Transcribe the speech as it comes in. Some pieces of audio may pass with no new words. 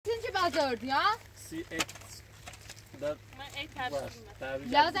آزردی ها؟ سی ایت در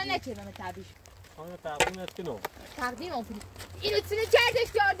لازم نکنم تبریش خانم تقدیم کنم تقدیم کنم اینو چونه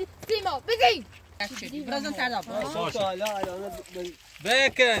چردش کردی سیما بزین برازم کردم بکنه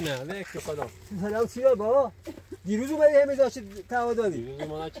خدا سلام چیه با دیروز اومدی همه داشت تعادلی دیروز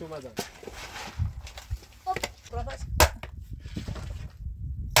ما چی اومدن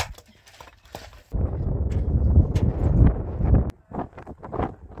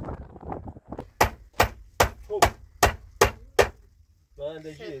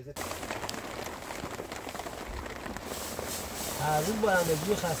هر روز با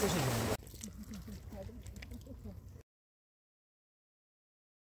اندازی خسته شدیم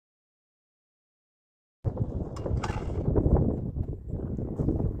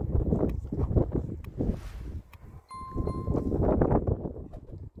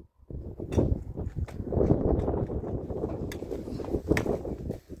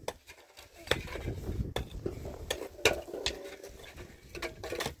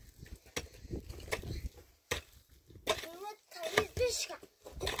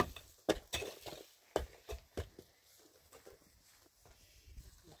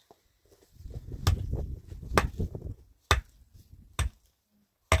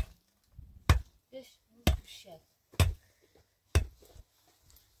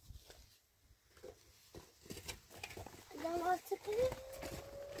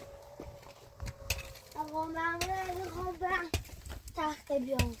آقا من میخوام برم تخت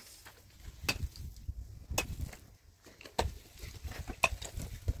بیام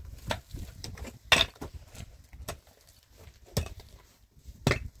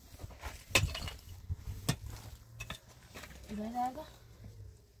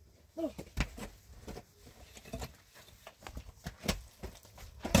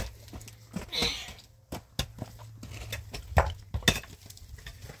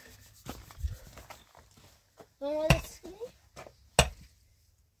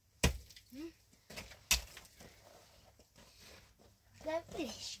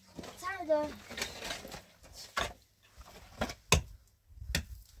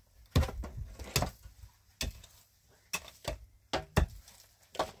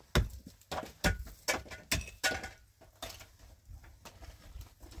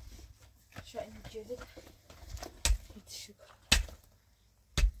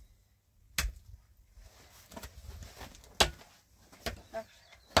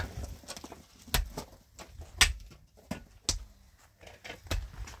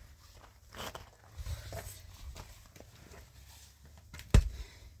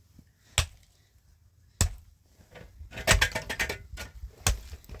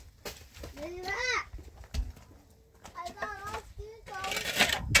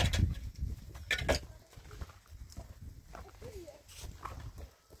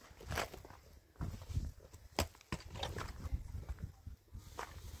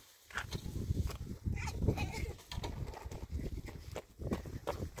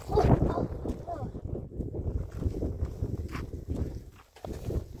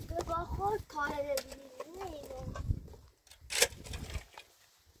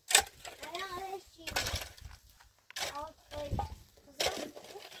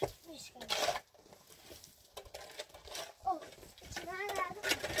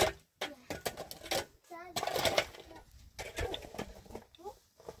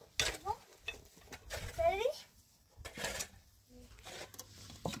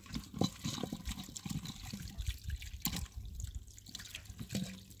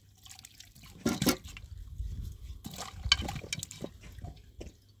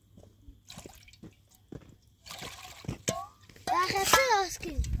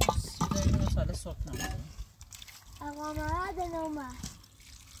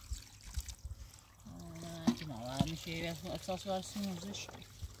میشه احساس ورسیم موزش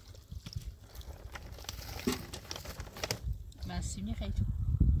من سیمی خیلی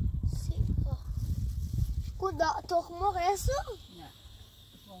سیما کدا تخمه قیسو؟ نه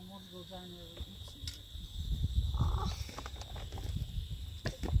تخمه گذن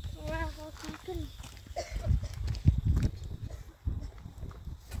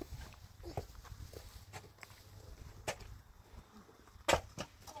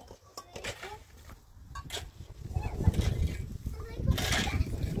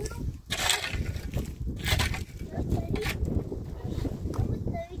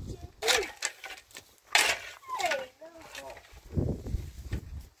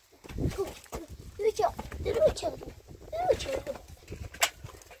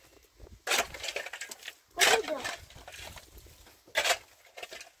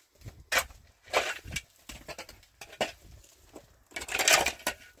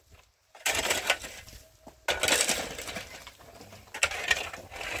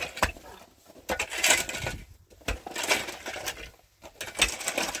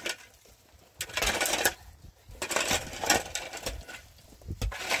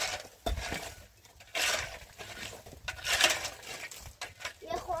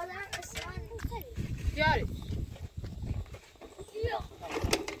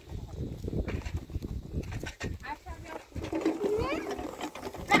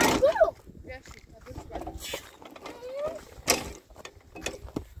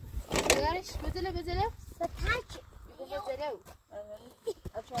بزنه؟ ستک بزنه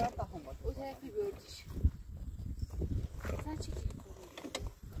از چهار تخم بود. او طرفی بردیش sen çekil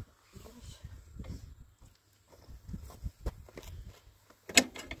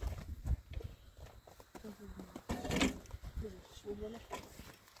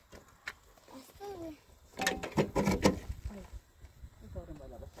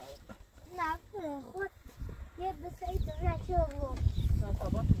نه خود یه بسایی داره که رو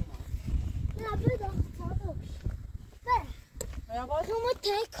نه بدا تابوش بره تو ما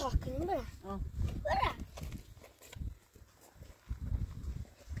تایی کاکنیم بره بره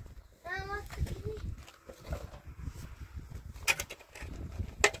نه ما تکنی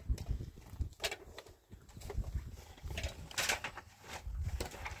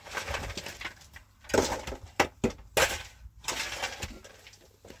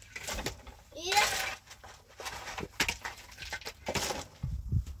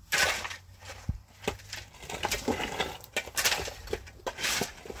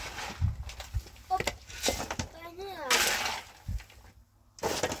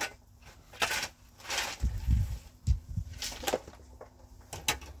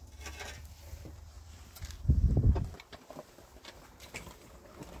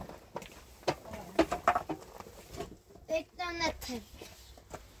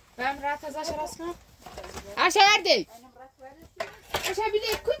Ben rahat azar şarasına. Aşağı değil. Aşağı bir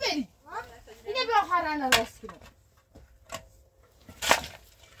de koy beni. Yine bir harana rastgele.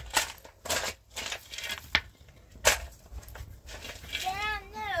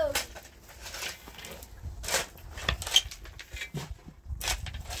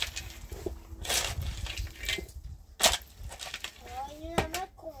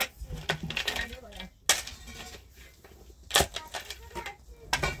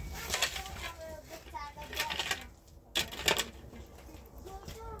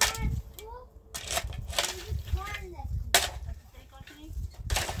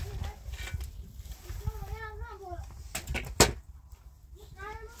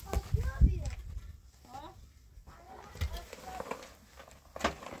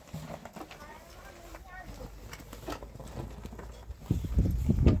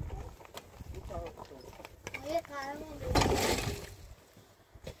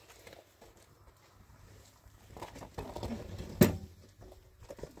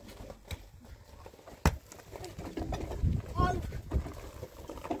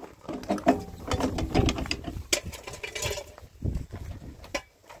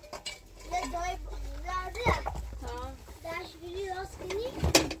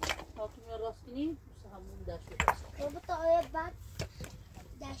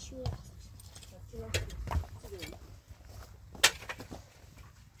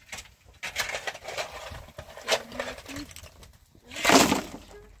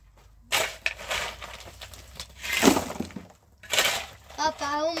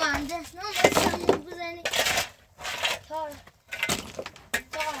 Papa, o mهندس نه مثلا بزنی تار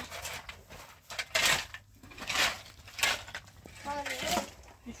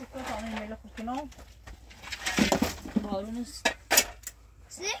Düşük bir tane böyle kutuno. Barunuz.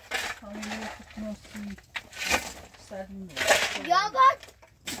 Si? Tane böyle kutuno si. Serdin. Ya bak.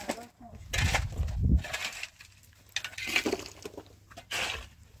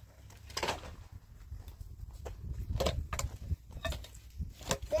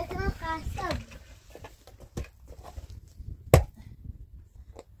 Bekle kalsam.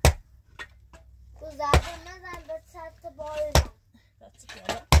 Bu zaten neden bir saatte bağırıyor.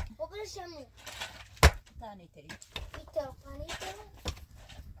 O bir şey mi? Bir tane teri. Bir tane teri.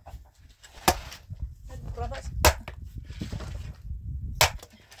 Hadi bırak.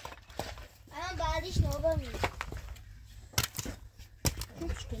 Ama بعدش نوبه میشه.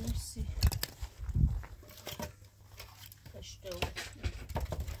 مشکلی سی. کشته و.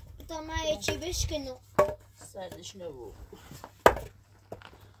 تا من یه چی بشکنم. سردش نبود.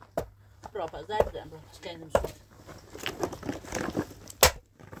 برای زردم برای چکنیم شد.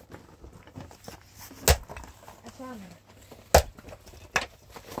 Efendim.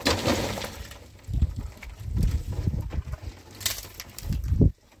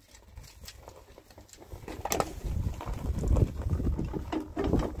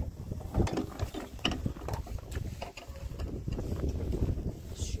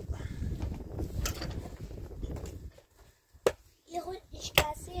 یه خود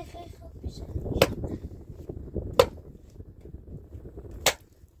اشکاسی خیلی خوب میشه.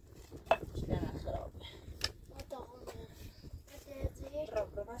 İşte خراب.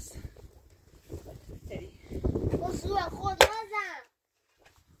 بس. تری. بسو خود نزن.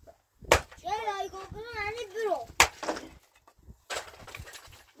 چرا ایگو برو یعنی برو.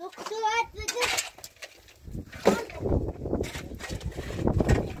 دکتر باید بده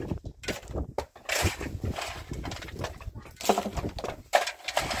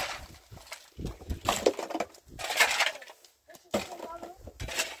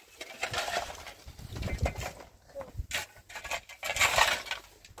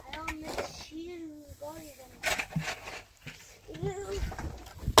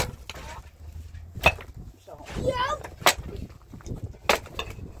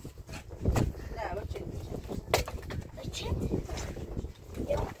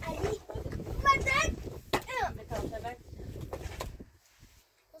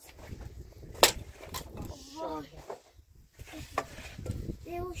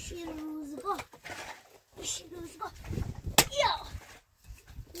روزگار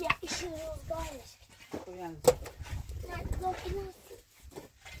یا ایشی روزگارش کویان نه گفتی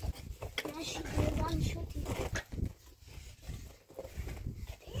نه شیدان شدی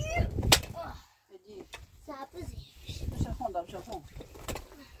بدی سبزیش میشه خوندم شفون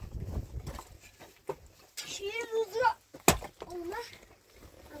شیر روزگار اومد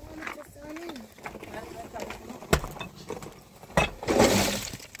اما متصانه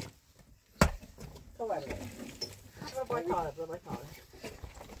تو برده برو باید تاره برو باید تاره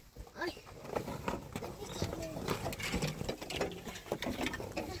آی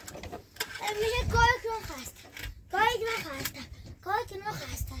میشه کاری که من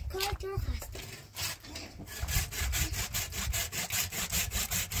خستم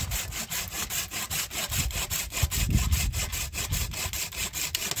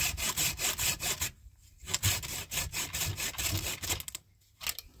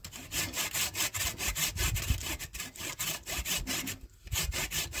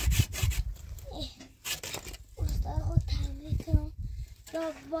استاد خود تمرین کنم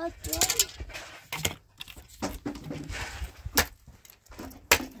را باید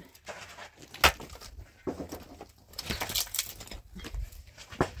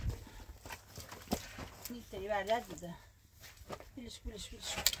نیستی بردت بوده بیلش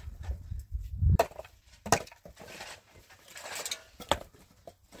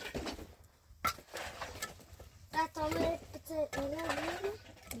رتامه بتره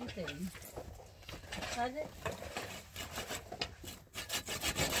نیستی ساده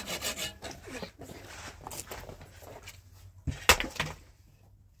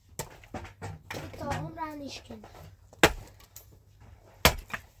تا عمرانش کنم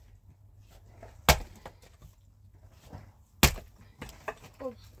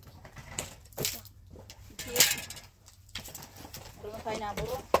برو میخوایی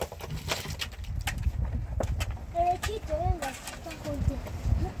نبرو چی تو این واسه تا خونده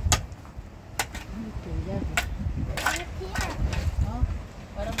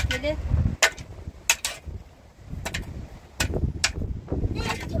برام کله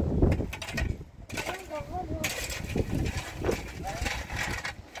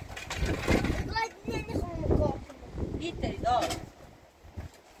نیستی دار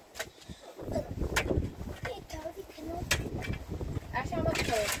عشان ما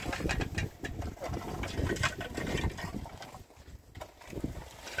تخيل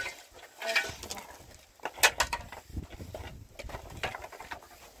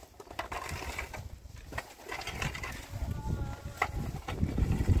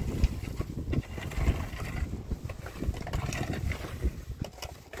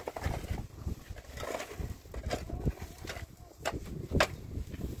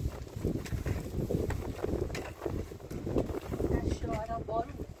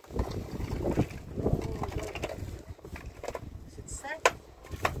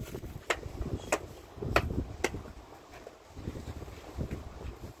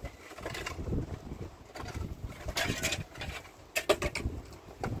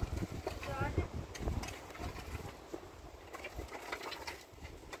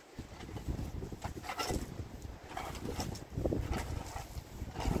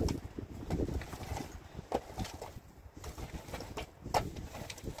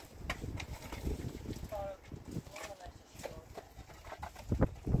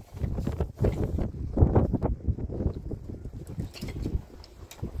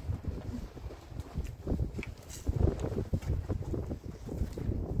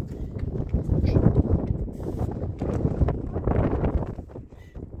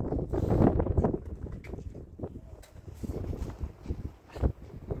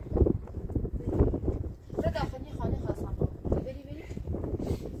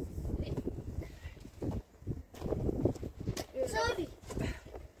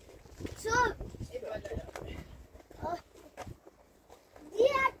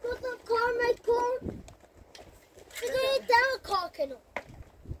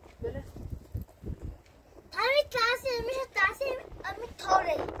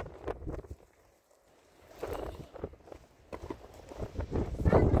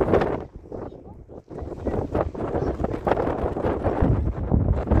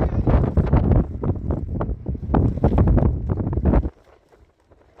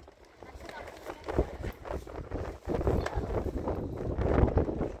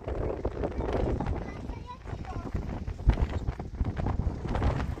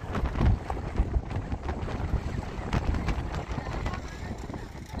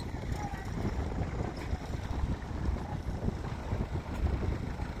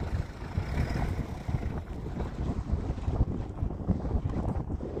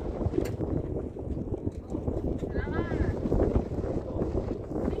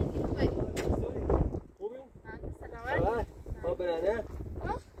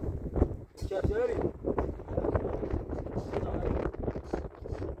کجایی؟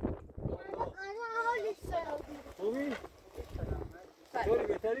 خوبی؟ چطوری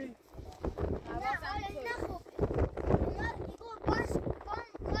بهتری؟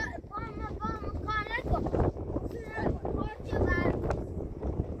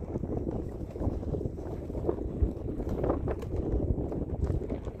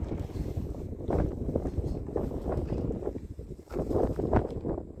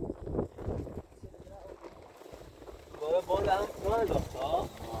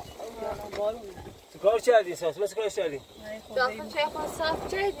 چیکار کردی؟ ساسمه چیکار کردی؟ داخل چه خود صاف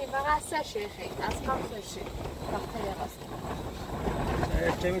کردیم فقط سه شیخی از کم سه شیخ تخته یقاست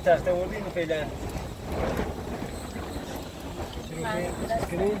کمی تخته بردی اینو فعلا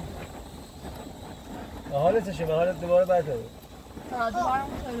چی حالتشه به حالت دوباره بد داره دوباره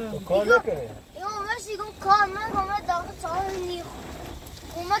کار نکنه Io mi come dopo sono lì.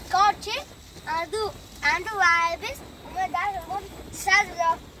 Come coche, ando valves, come da con sazra,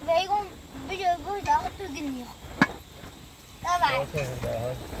 vego bijo da تو دنیا.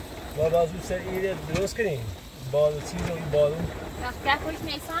 ما باز اون سر ایره درست کنیم بال چیز و این بالون تخته پشت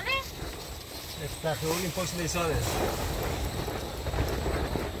نیسانه؟ تخته این پشت نیسانه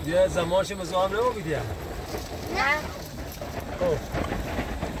بیا زمانش مزاهم نمو بیدیم نه خب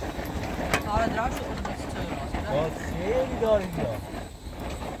آره دراش باز خیلی داریم یا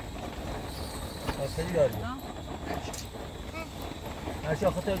باز خیلی داریم هرچی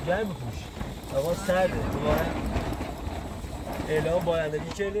خاطر جمع بپوش هوا سرده دوباره اعلام بایندگی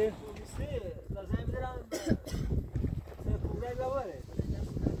کرده لازم میدارم سپوره بباره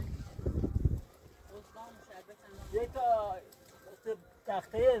یک تا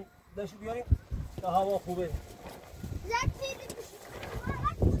تخته داشت بیاریم تا هوا خوبه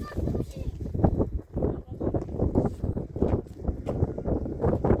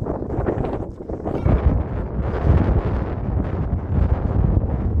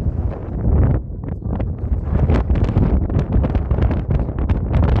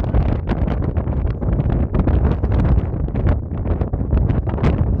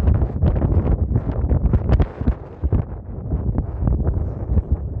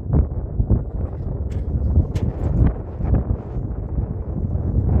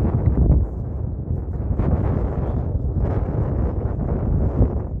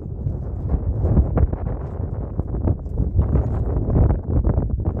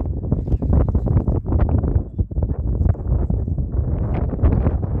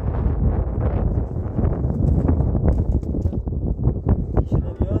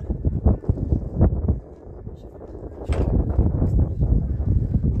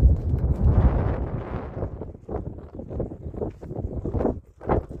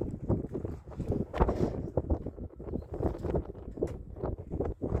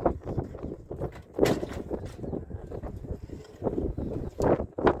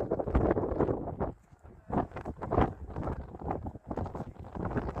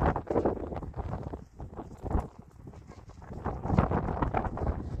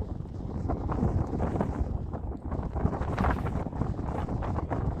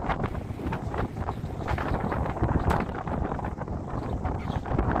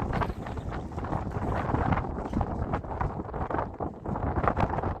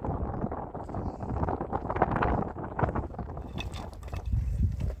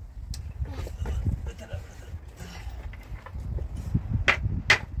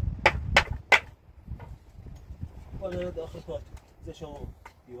داخل کارت ز شما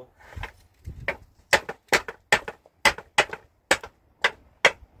دیوار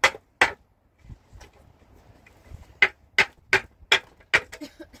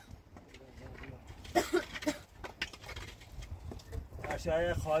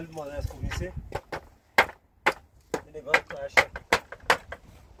اشعه خال مادر از خوب نیسته نگاه کن اشعه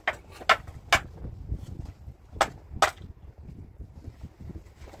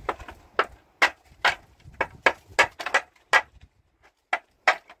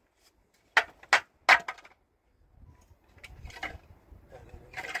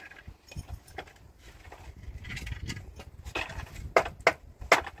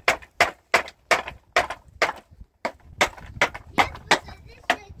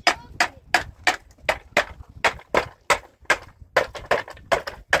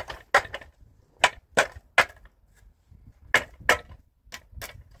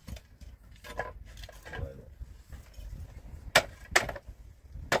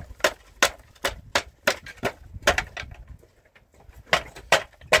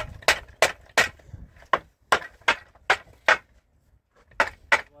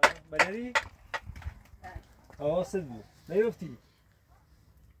بلدی؟ حواست بود نیفتی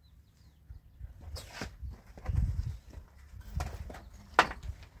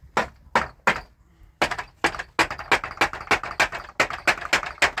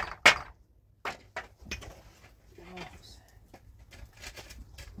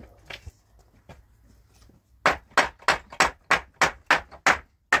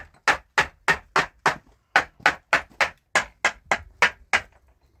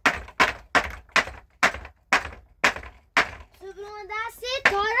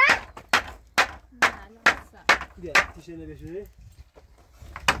کشه نگشه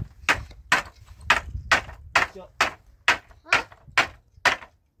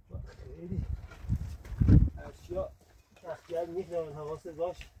خیلی اشیا تختیت میخنان حواست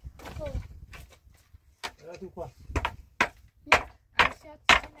باش برای تو پاس اشیا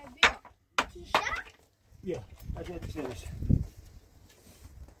تیشه نبیا تیشه؟ بیا اشیا تیشه بشه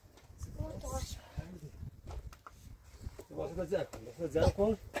واسه زن کن واسه زن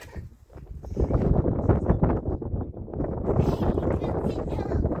کن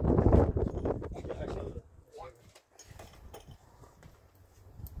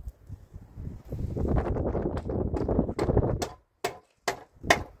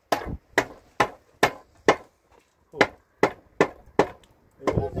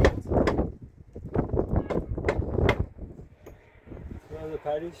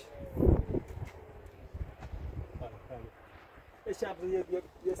پریش شب رو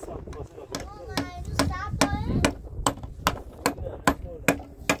یه ساعت واسه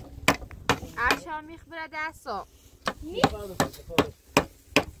اشیا میخبره دستا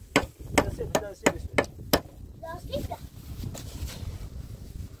لاستیک ده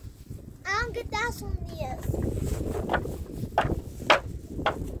anche da son dias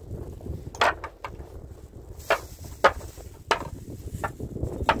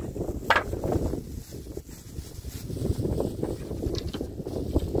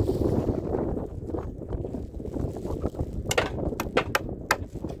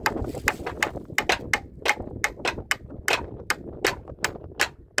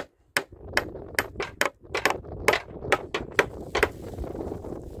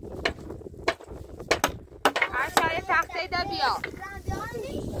بیا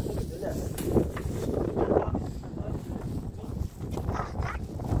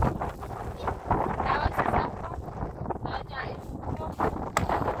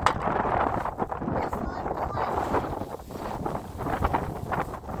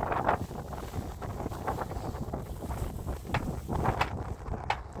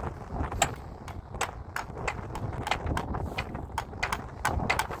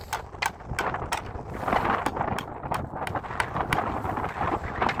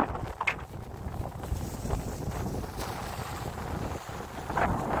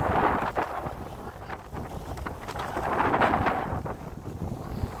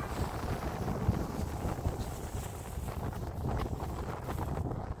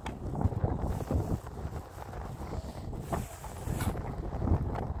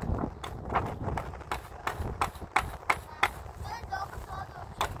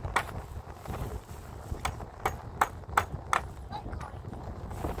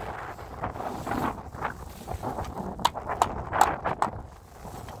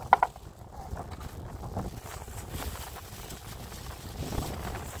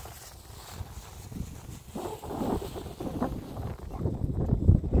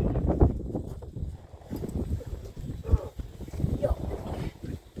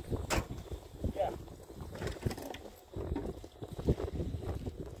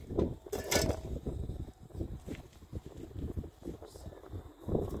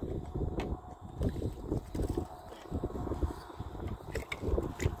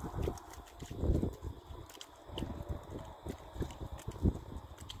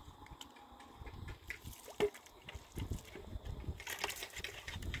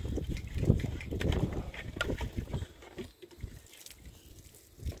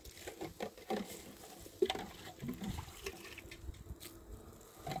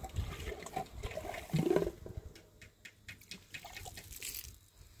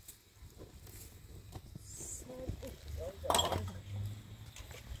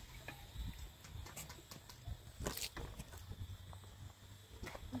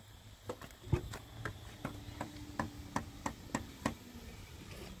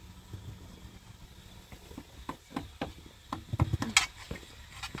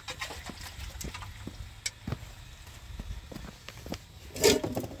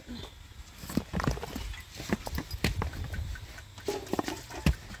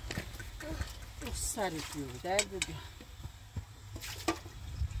سرت میره درد بیا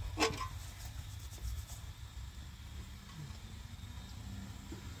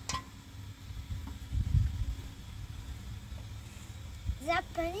زب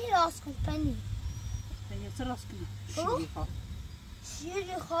پنیر راست کن پنیر پنیر چه راست کنی؟ خب. شیری خواه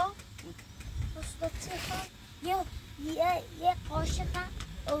شیری خواه رسلتی خواه یه قاشق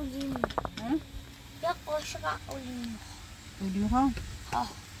اولیمو یه قاشق اولیمو اولیمو ها؟ ها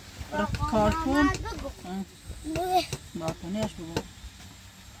کارتون بگو باتونیش بگو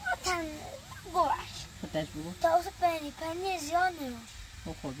باتن گوش خودش بگو تا اوسه پنیر زیاد نماش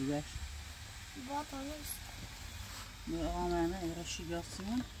خب خودی بش باتانیست آمانه رشی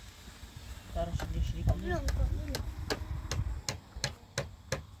گاسیون کارش دیشی کنی.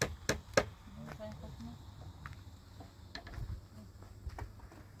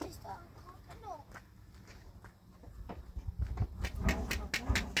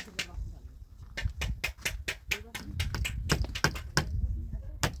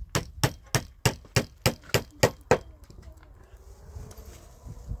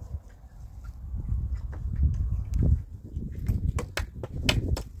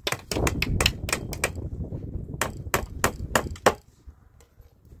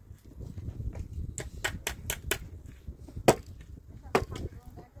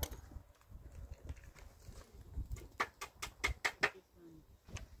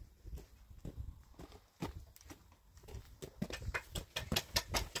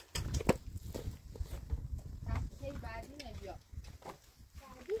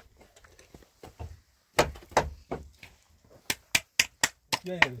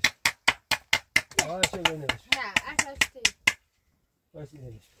 Yayınmış. Ağaçta yayınmış. نه اصلا Başı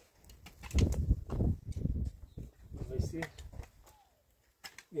yayınmış. Başı.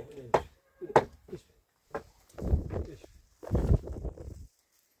 Yayınmış.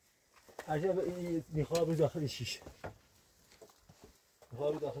 عجب میخواب رو داخل شیشه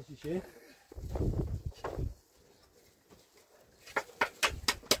میخواب رو داخل شیشه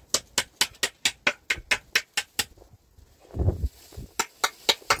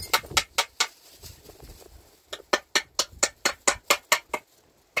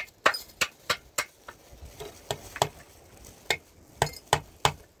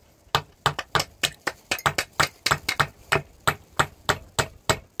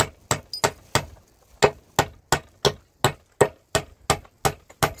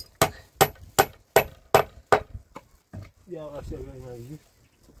یا آقا نمیدی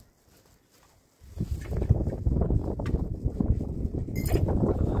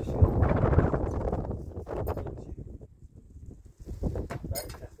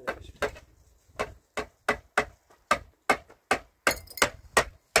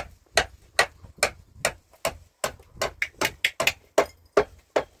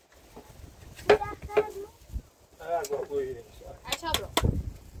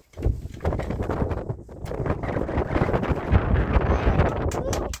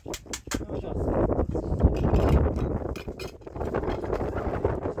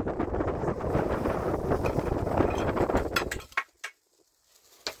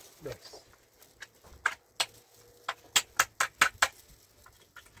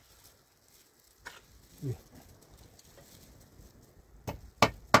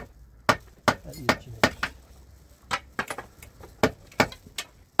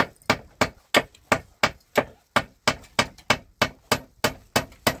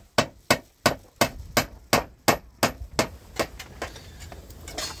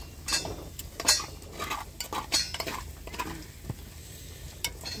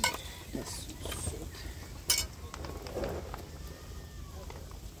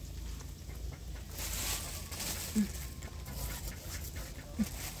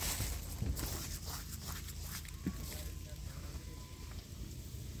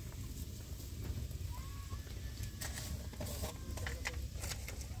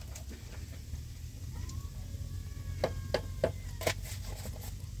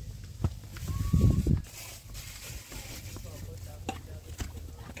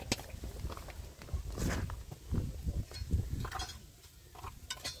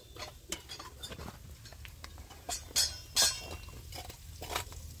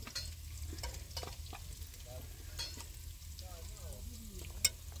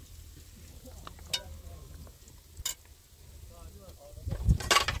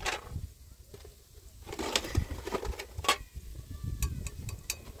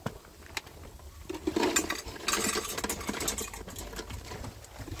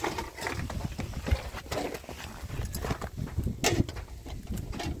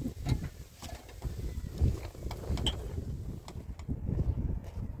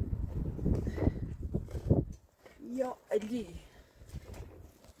یا علی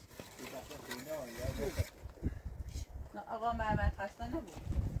نه آقا محمد خسته نبود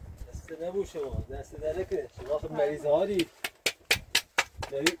دسته نبود شما دسته در نکنه شما خب مریضه ها دید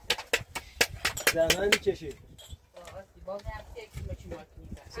دارید زمانی کشید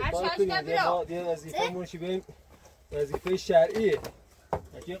سپاه کنید دیگه وظیفه منشی بریم وظیفه شرعیه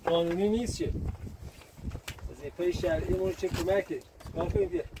اگه قانونی نیست چه وظیفه شرعی منشی کمکه سپاه کنید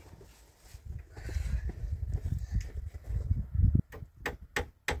دیگه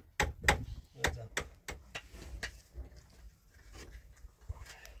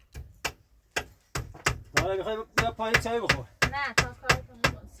حالا میخوای بیا پایین چای بخور. نه تا کارتون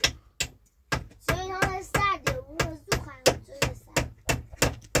میکنم. چای ها سرده اون زو خواهیم چای سرد.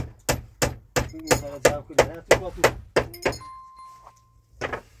 این میخوای جمع کنی نه تو با تو.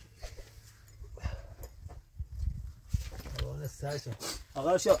 حالا سرشم.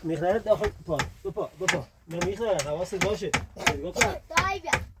 آقا شا میخنه داخل پا. بپا. نمیخنه حواست باشه. بپا. دای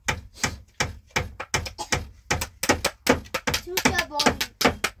بیا. تو چه بایی؟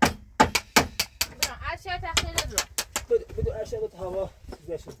 ارشیا تخته برو. بدو ارشیا تو هوا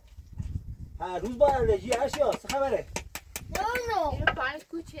چیزشون. هر روز با الرژی ارشیا چه خبره؟ نه. اینو پایین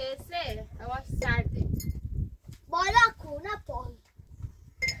کوچه سه هواش سرده. بالا کو نه پایین.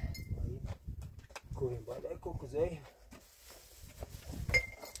 کوین بالا کوکوزای.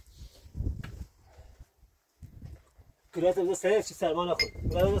 کرات از سرت چه سرما نخور.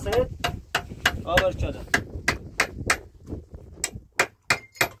 کرات از سرت آبر چاله.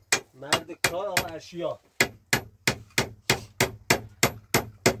 مرد کار آقا ارشیا.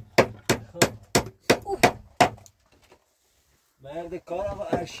 مرد کار آقا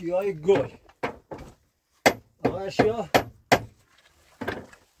ارشیای گل. آقا ارشیا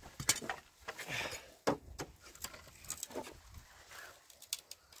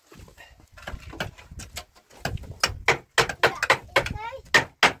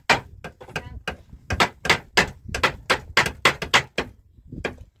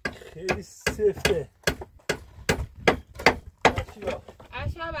خیلی سفته.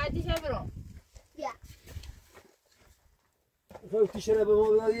 ارشیا بعدیش برو. بیا. میخوای تیشه رو به ما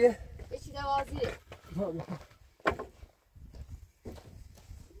بدادیه؟ بچی دوازیه.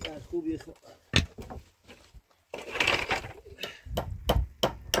 در خوبی خوب.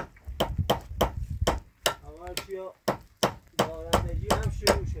 آقا ارشیا بارندگی هم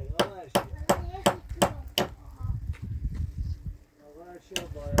شروع شد. آقا ارشیا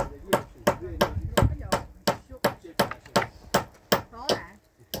بارندگی هم شروع شد.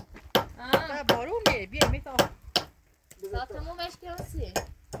 بارونه بیا میتا. ساعتمون مشکل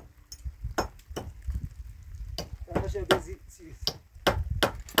ارشیا بزید چیز.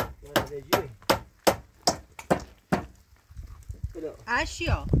 بارندگی.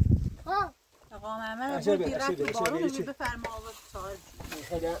 اشیا ها. آقا محمد بودی رفت تو بارون رو بفرما آقا سال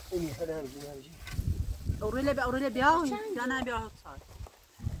میخواد همینجوری اوریل بیا یا نه بیا سال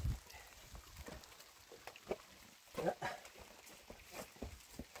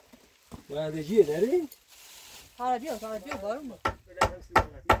بارندگیه داری؟ حالا بیا بارون بود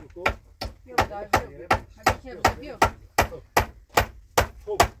بیا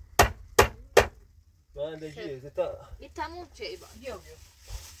خوب بارندگیه زتا این تموم چه ایبا بیا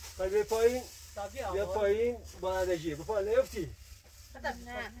خواهی بیا پایین بیا پایین بارندگیه بپا نیفتی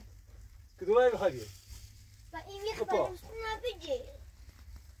نه کدوم هایی میخوای بیا؟ و این میخوام نبیجی.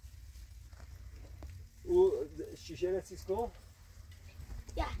 او شیشه رو چیز کن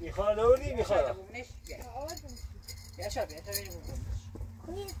یا. میخواه نوردی میخواه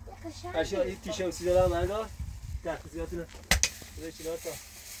اشیا این تیشه و سیده هم هنگاه تخصیصیاتونه بده چیلار تا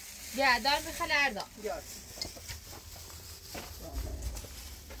بیا دار بخل اردا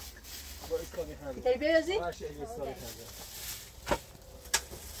با اسکا میخنده بیتایی بیازی؟ اشیا این اسکا میخنده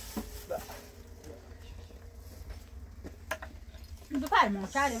بفرما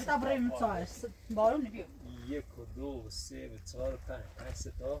کردیم تا بریم سال بارون بیا 1 و 2 و 3 و 4 و 5 8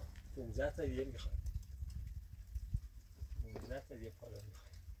 تا 15 تا دیگه میخواد 15 تا دیگه پالا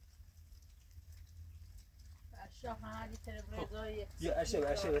میخواد اشیا همه تلویزیونی یا اشیا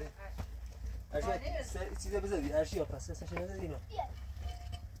بریم اشیا چیزا بذاری اشیا پس اسمش نذاری اینا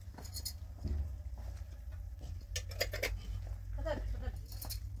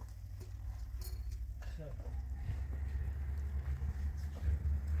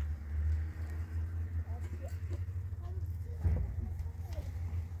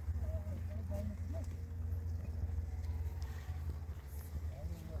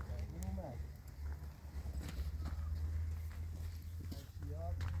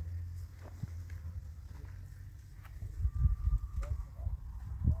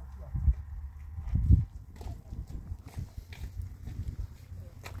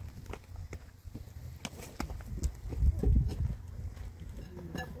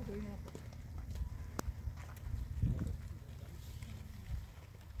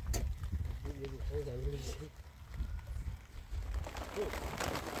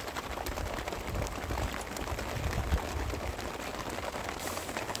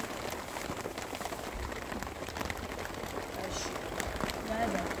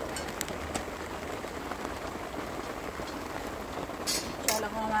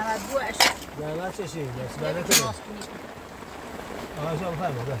زحمت چشید دست برده کنه آقا شما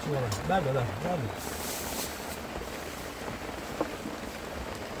بفرمایید شما برده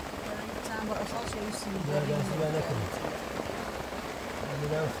دست بر نکنید.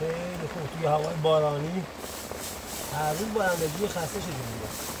 میدم خیلی خوب توی هوای بارانی هر روز بارندگی خسته شده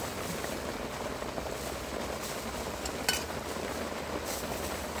بوده.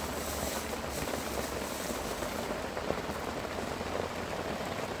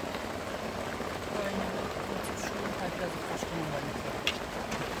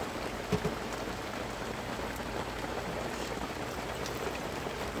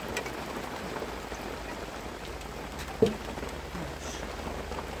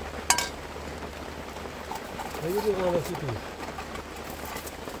 خیلی قانسی توش.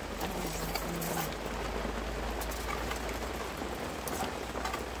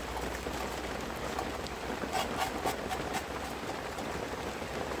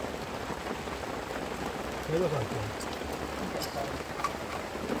 خیلی خواهد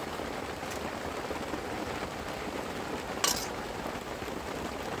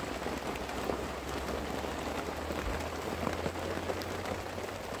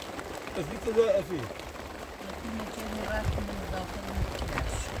افی کجا افی؟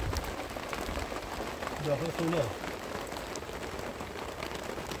 داخل خونه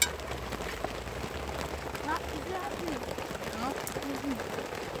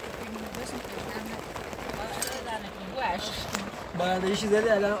بارندگی چیز داری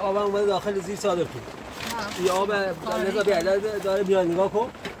الان آب اومده داخل زیر صادر کن یه آب لذا بیادر داره بیاد نگاه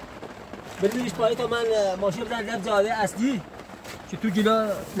کن بریدیش پایی تا من ماشین بزن لب جاده اصلی که تو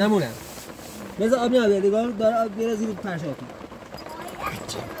گلا نمونم لذا آب میاد نگاه داره آب بیاره زیر پرشاتون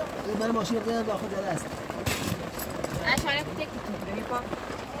من ماشین بزنم داخل جاده اصلی عشان تکی تو ببین پا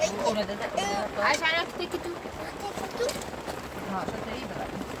عشان تکی تو ها شتایی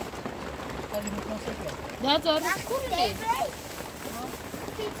برای ده زار خوبه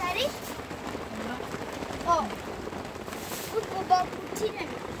پیتری آه بود با پوتی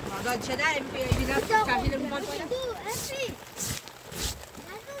نمی ماذا چه داریم بینا تحلیل رو مال کنیم افی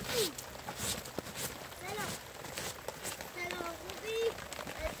سلام سلام خوبی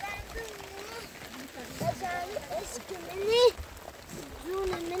اسم منی جون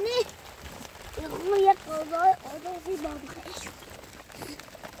منی یه یک قضای آدازی بابا خیش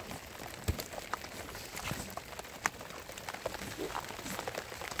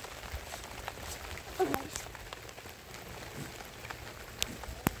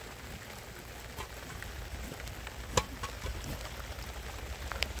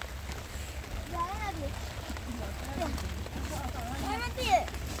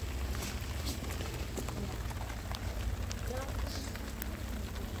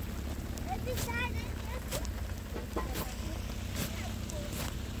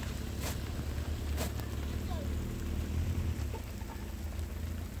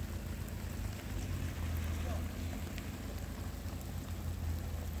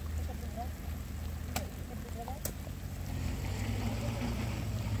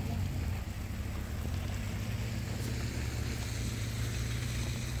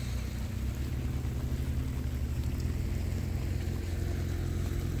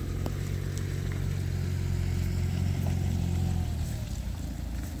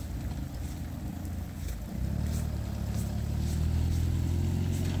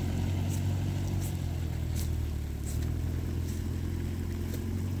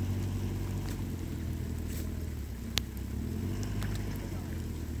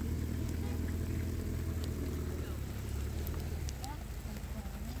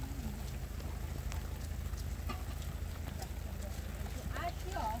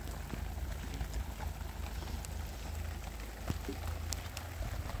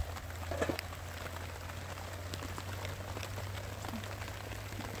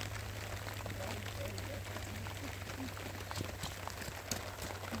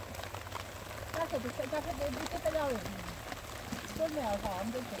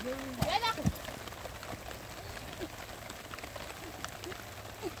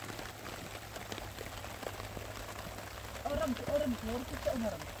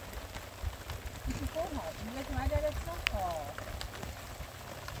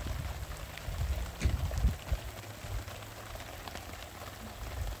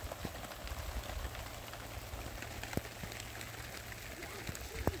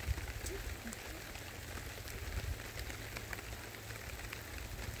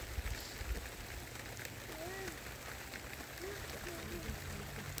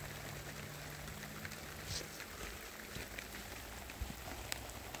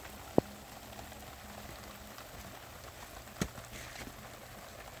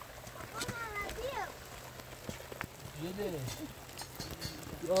بده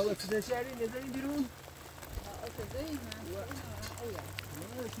آقا تو شهری نزنی بیرون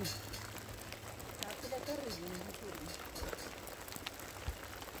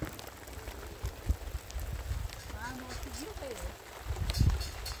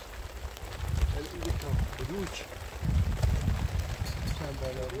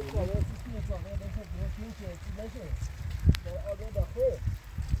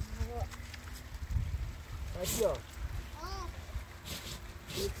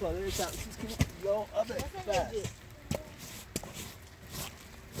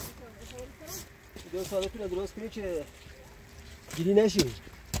دو سالتون درست کنید که گیری نشین.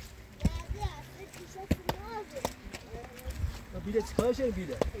 بیله چی کارش این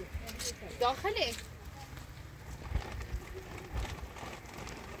بیله؟ داخله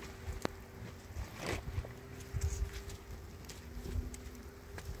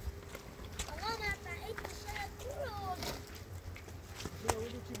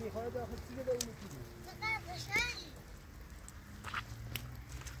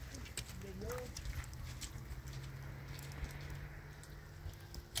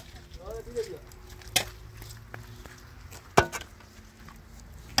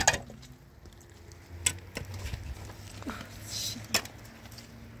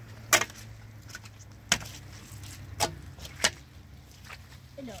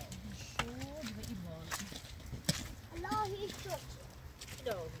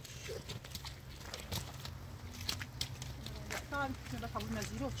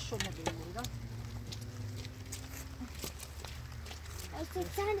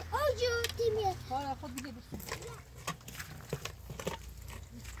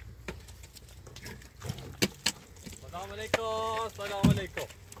سلام علیکم. سلام علیکم.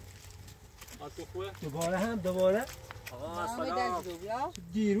 آتو خوبه؟ دوباره آقا سلام.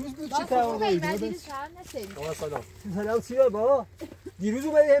 دیروز بود چه تعادلی آقا سلام. سلام سیار بابا دیروز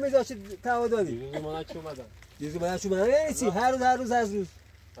اومدی همه داشت تعادلی دیروز ما چی اومدن؟ دیروز اومدن چی اومدن یعنی چی هر روز از روز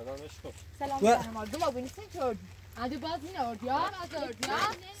سلامش کن. سلام سلام دو ما بینیستین چورد عادی باز این آردیا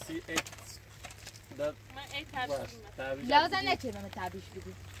سی ایت در من ای تبریک لازم نکه من تبریش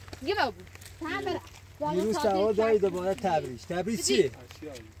بگی گی ما بود دیروز تعادلی دوباره تبریش چیه؟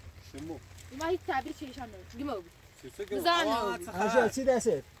 اشیا شمو ما هیچ تبریش ایشان نمید گی ما بود بزن. اشیا چی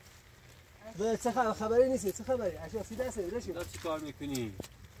دسته؟ چه خبری نیست چه خبری؟ اشیا چی دسته؟ رشون چی کار میکنی؟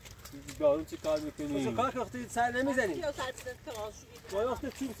 دارون چی کار میکنی؟ چه کار وقتی سر نمیزنی؟ ما وقتی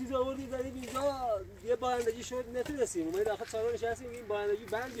چیز آوردی زدیم اینجا یه بارندگی شد نتونستیم اومد داخل چادر نشستیم این بارندگی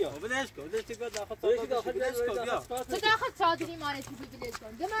بند بیا بدش کن بدش که داخل داخل بیا تو داخل چادری مانه چی بگیرش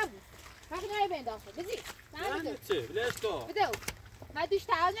کن دو ما بود وقتی نهی بین داخل بزی من چه بدش کن بدو ما دوش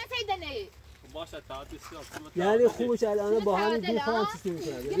تعاد نتیده نه باشه تعاد بسیار یعنی خوبه که الان با هم دو خواهم چیزی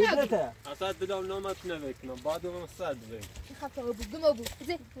میکنن یه طرف اصلا دلم نامت نمیکنم بعد اون صد بزنیم خفته بود دو ما بود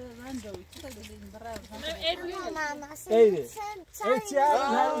بزی ایده ای چی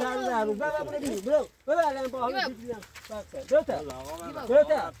هر برو الان با هم دیدم برو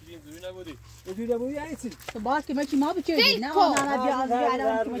نبودی یعنی چی تو باز که مچی ما بچه نه نه بیا از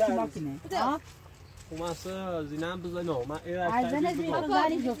الان که مچی ما کنه ها خماسه زینم بزنم من از زنه زینا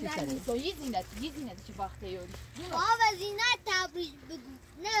زنی جفتی سره تو یه زینت چی باخته یوری بابا زینت تبریک بگو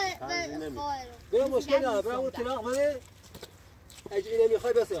نه خواهر برو مشکل نداره برو اون طلاق بده اگه اینه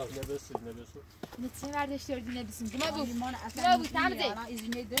میخوای بسیار نبسید نتیجه برداشت کردی نبیسیم دو ما بود ایمان اصلا بود تمام ده الان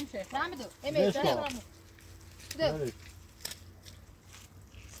ایزینه دم شه تمام دو امی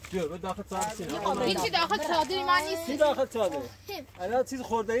بیا داخل چادر هیچی داخل چادری من نیست چی داخل چادر؟ الان چیز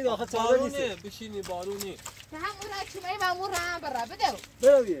خوردنی داخل چادر نیست بشینی بارونی همون را چیمه و همون را هم برا بدو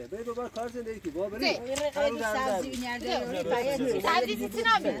برو دوباره کار زندگی که بابا بریم سبزی نرده سبزی چی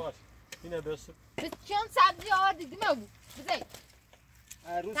نمی اینه بس چون سبزی آردی دیمه بود بزی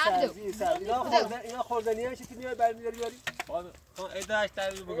هر روز سبزی اینا خوردنی هم چی تو میاد برمیداری بیاری؟ خان ایدهش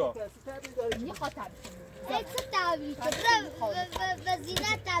تبریک بگو میخواد تبریک تبریک و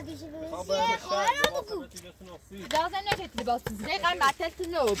زینت تبریک بگو خواهر بگو اجازه نکتی باز چیزی دقیقا مطل تو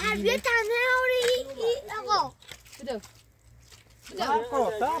نو عربیه تنه آوری آقا بدو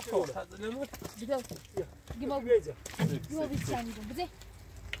بدو گیما بیچنیدم بزی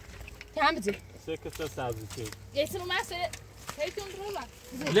تمام بزی سکت سبزی چی اسمو مسه هیتون رو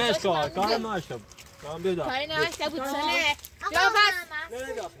با لیش کار ناشتم کام بیدا کاری ناشته بود سنه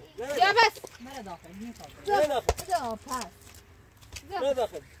یا بس مرا داخل بدو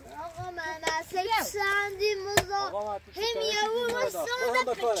پس آقا من اصلا سندی مزا همیه و مساعدت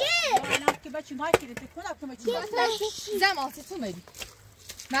بچه الان که بچی ما کردیم کنم که مچی زمان تو میدی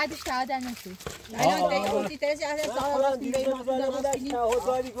بعدش تعادل نشد الان دیگه ترسی از سال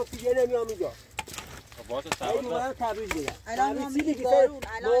تعادلی گفتی یه نمیام اینجا باشه تعادل تبریک میگم الان ما میگی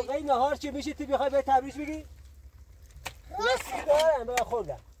موقع نهار چی میشه تو بخوای به تبریک بگی؟ رسیدارم به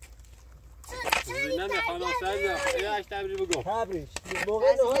خوردم زینه خلاص نه اش تبریک بگو تبریک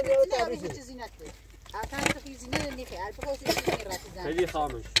موقع نهار یا تبریک چه زینت ده اصلا تو زینه نمیخی البته خودش چیزی رات خیلی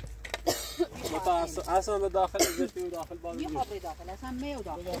خاموش اصلا به داخل ازش و داخل باز میخوام به داخل اصلا میو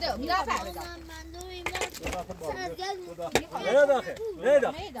داخل من دو نه داخل نه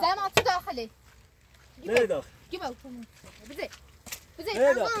داخل زمان تو داخله نه داخل گیمو بزه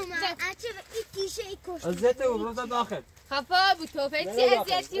نه داخل این تیشه ای کشت ازت و رو داخل خفا بود تو فکر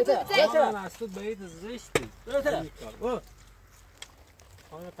ازیشتی بود نه مسعود بعید زشتی نه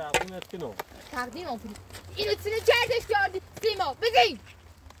خانه تقدیمت کنم تقدیم آفرین اینو چونه کردش کردی سیما بزین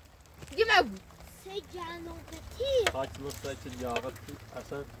گیمو بود سه جنوبتی خاک مستای چه جاغت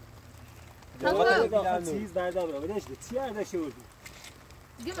اصلا داخل چیز بردار برو بدش چی اردش بود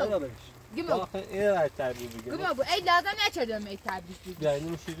گیمو داخل این را تبریک بگم گیمو بود ای لازم نچردم ای تبریک بگی یعنی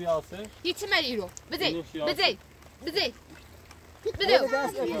مشیری آسه هیچی مری رو بزین بزین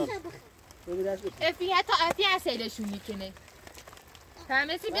افی حتی افی اصیلشون میکنه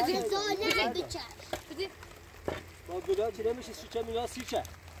فهمیدی بزین با دلار چی نمیشه سوچه میاد سیچه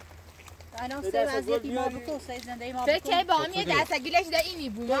الان سه وضعیت ما بکن سه زنده ما فکر که با هم یه دستگیرش دا اینی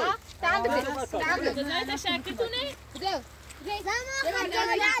بود ها تم بزین تشکرتونه بده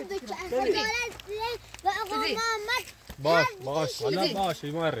باش حالا باش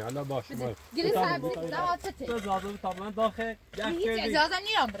ایماری حالا باش گلی سبزی دهاتته اجازه تمام داخل هیچ اجازه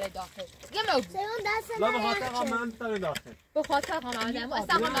نیام بره داخل گمو لا بخاطر من تا داخل به خاطر همه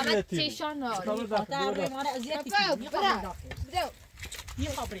اصلا همه چشان ناری خاطر ما را اذیت کنی بده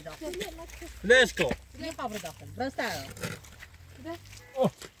میخوام بری داخل ليش كو میخوام بری داخل برستار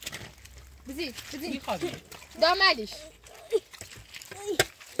بزی میخوام دامالش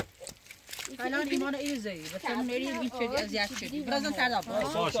الان ایمان ایزی بس نری این چه اذیت شدی برازن تردا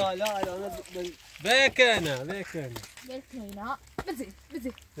باشه حالا الان بکنه بلکینا بزی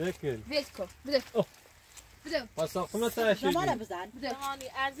بکن ویسکو بده پس خونه تاشید شما بزن هانی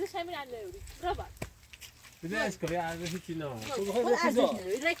ارزش همین الوری برابر بده اسکو یا ارزش چی نه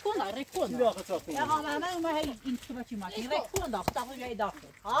رکون یا همه ما هی این تو چی ماشین رکون داخل تا داخل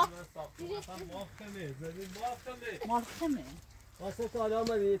ها مالخمه واسه تا حالا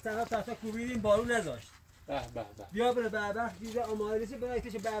اومدی طرف تا کوبیدیم بارون نذاشت به بیا بره به دیگه آماده‌شی برای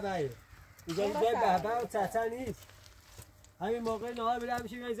کش به اینجا به و تتا نیست همین موقع نهار میره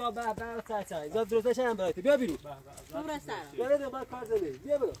همیشه میای زا به و تتا اینجا درستش هم برات بیا بیرون برو دنبال کار زدی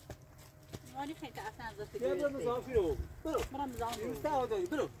بیا برو ولی خیلی اصلا ازت بیا برو مسافر رو برو برام زام استعدادی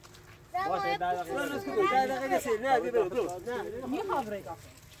برو باشه در دقیقه نه برو نه میخوام بری داخل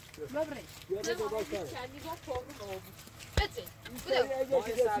ببری بیا دنبال کار بزی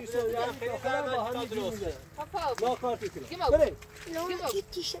لا کارتی کنه گیمو بریم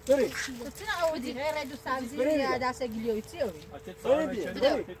بریم چرا اودی غیر دو سبزی یا دست گلیویتی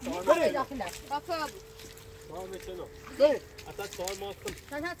بریم داخل پاپا بریم اصلا سوال ما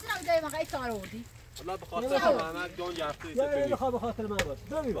چرا دای مقای کار اودی الله بخاطر محمد جان گرفته یا بخواه بخاطر من باش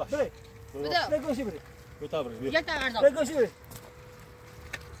بریم بریم گوشی بریم بیا یک تا گوشی بریم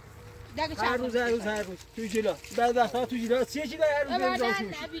هر روز تو جلا بعد وقتا تو جلا چیه چی هر روز بریم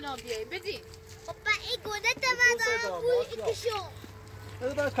جانشون نبینا بیایی بزی پپا این گونه تمام پول ایکشو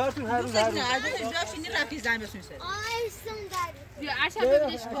بعد کارتون هر روز جاش این رفتی زمین بسون سر آی سندر بیا عشق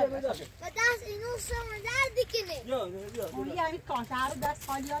ببینش کن و دست اینو سندر بکنه یا اون یعنی کانتر دست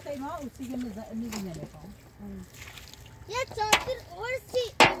خالیات اینا اوسیگه میزینه نفهم یه چادر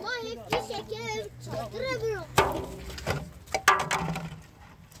ارسی ما هفتی شکر چادر برو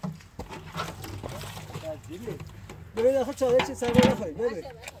بریم آخه چادر چه سوار نخوریم بریم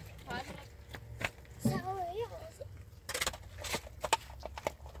سواری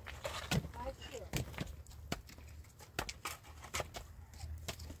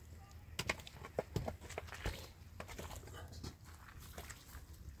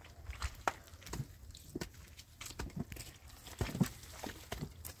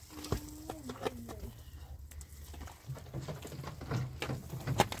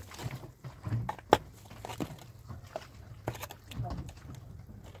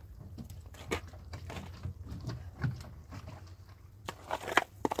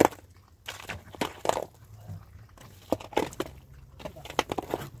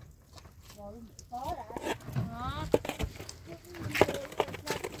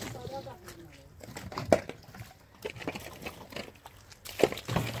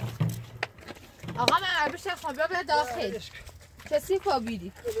آقا من عربش خواهم بیا بره داخل کسی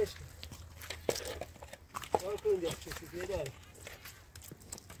خوابیدی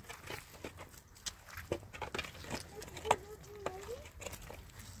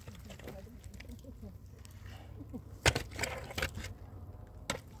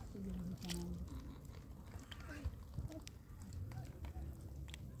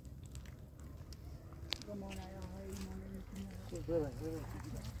آه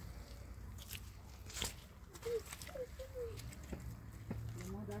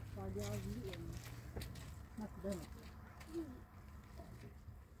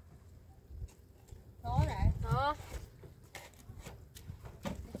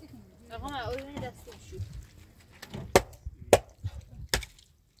آقا من اون دستم شو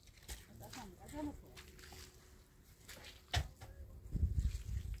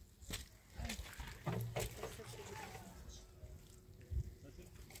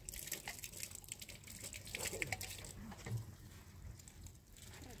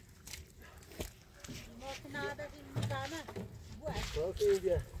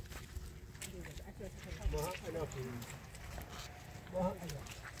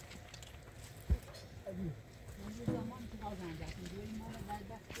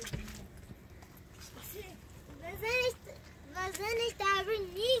وزنش در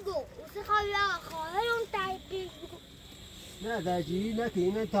نیگو اوزه خواه خواهر اون تایپی نه درجی نه که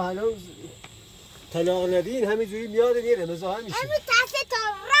این تا حالا طلاق ندین همینجوری میاد میره مزاحم میشه همین تحصیل تا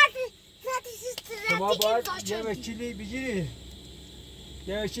رفتی شما باید یه وکیلی بگیری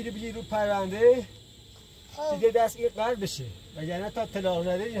یه وکیلی بگیری رو پرونده دیگه دست این قرد بشه وگرنه تا طلاق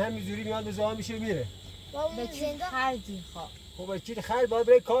ندین همینجوری میاد مزاحم میشه میره وکیل خرجی خواه خب وکیل خرد باید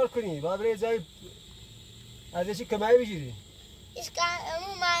برای کار کنی باید برای جای ازش کمایی بگیری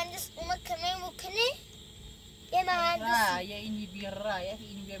اون مهندس اومد کمی مکنه یه مهندس را یه اینی بی را یه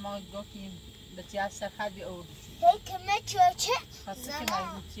اینی بی ما گفتیم به سیاست خد بی اردو شد هی کمی چوچه خاصه که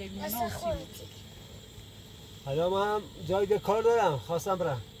مجموعی بی نوسیم حالا من هم جای ده کار دارم خواستم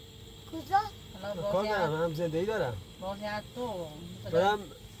برم کجا؟ کار دارم هم زندگی دارم بازی تو برم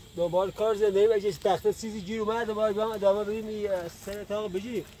دنبال کار زندگی و اگه تخته چیزی گیر اومد باید با هم ادامه بدیم سر اتاق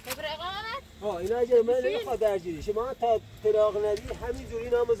بگیریم خبر اقامت؟ اینا اگه من نمیخواد درگیری شما تا طلاق ندی همینجوری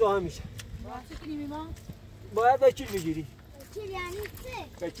نامزاحم میشه چه کنیم ما؟ باید وکیل بگیری وکیل یعنی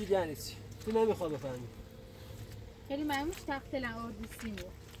چه؟ وکیل یعنی چی؟ تو نمیخواد بفهمی خیلی مهموش تخت لعور سیمو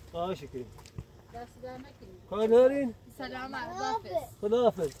آه شکریم دست در نکنیم کار نارین؟ سلام خداحافظ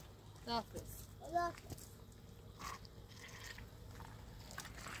خداحافظ خداحافظ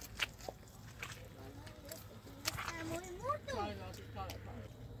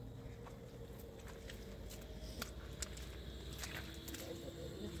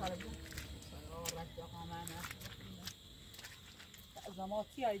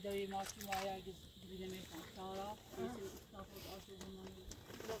زماتی های داری ماتی مایی اگه دیده میکنم تارا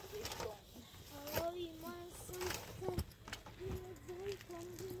آوی من سوستم زوی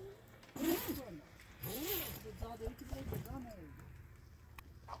کندیم